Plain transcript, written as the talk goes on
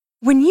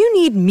When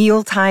you need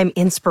mealtime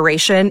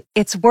inspiration,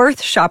 it's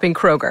worth shopping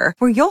Kroger,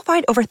 where you'll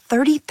find over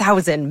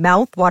 30,000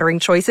 mouth-watering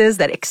choices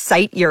that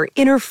excite your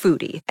inner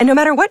foodie. And no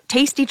matter what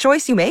tasty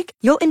choice you make,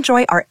 you'll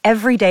enjoy our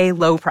everyday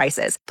low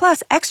prices,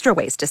 plus extra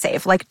ways to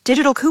save, like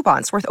digital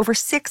coupons worth over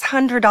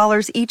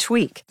 $600 each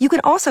week. You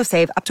can also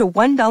save up to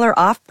 $1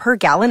 off per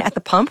gallon at the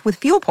pump with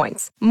fuel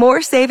points.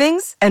 More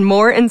savings and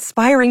more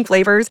inspiring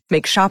flavors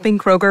make shopping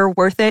Kroger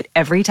worth it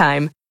every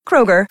time.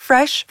 Kroger,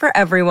 fresh for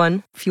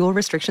everyone. Fuel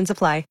restrictions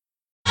apply.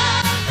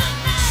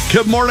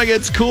 Good morning,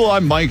 it's cool.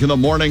 I'm Mike in the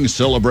morning,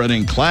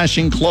 celebrating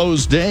Clashing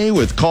Clothes Day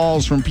with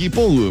calls from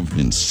people who have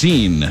been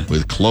seen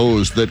with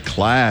clothes that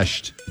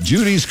clashed.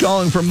 Judy's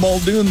calling from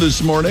Muldoon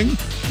this morning.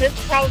 This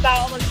is probably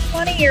about almost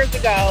 20 years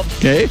ago.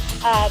 Okay.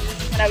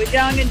 When I was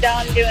young and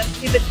dumb doing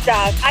stupid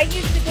stuff. I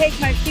used to take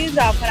my shoes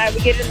off when I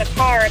would get in the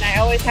car, and I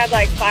always had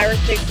like 5 or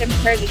 6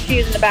 different pairs of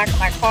shoes in the back of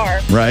my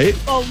car. Right.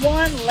 Well,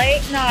 one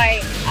late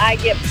night, I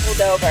get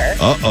pulled over.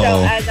 Uh-oh.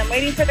 So as I'm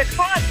waiting for the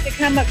cops to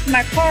come up to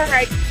my car,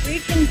 I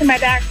reach into my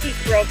back seat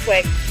real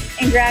quick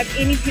and grab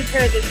any 2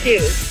 pairs of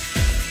shoes.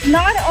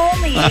 Not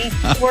only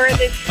were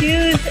the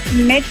shoes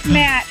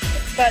mismatched,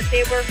 but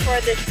they were for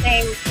the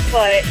same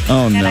foot.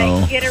 Oh, and no.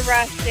 I get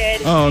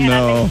arrested. Oh, and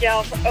no. I'm in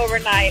jail for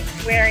overnight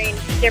wearing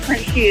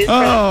different shoes for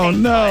Oh, the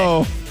same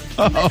no.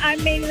 foot. I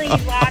mainly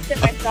laughed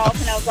at myself,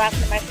 and I was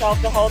laughing at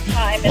myself the whole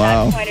time, and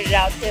Wow. I pointed it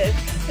out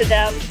to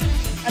them.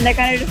 And they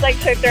kind of just like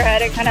shook their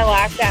head and kind of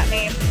laughed at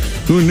me.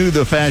 Who knew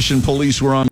the fashion police were on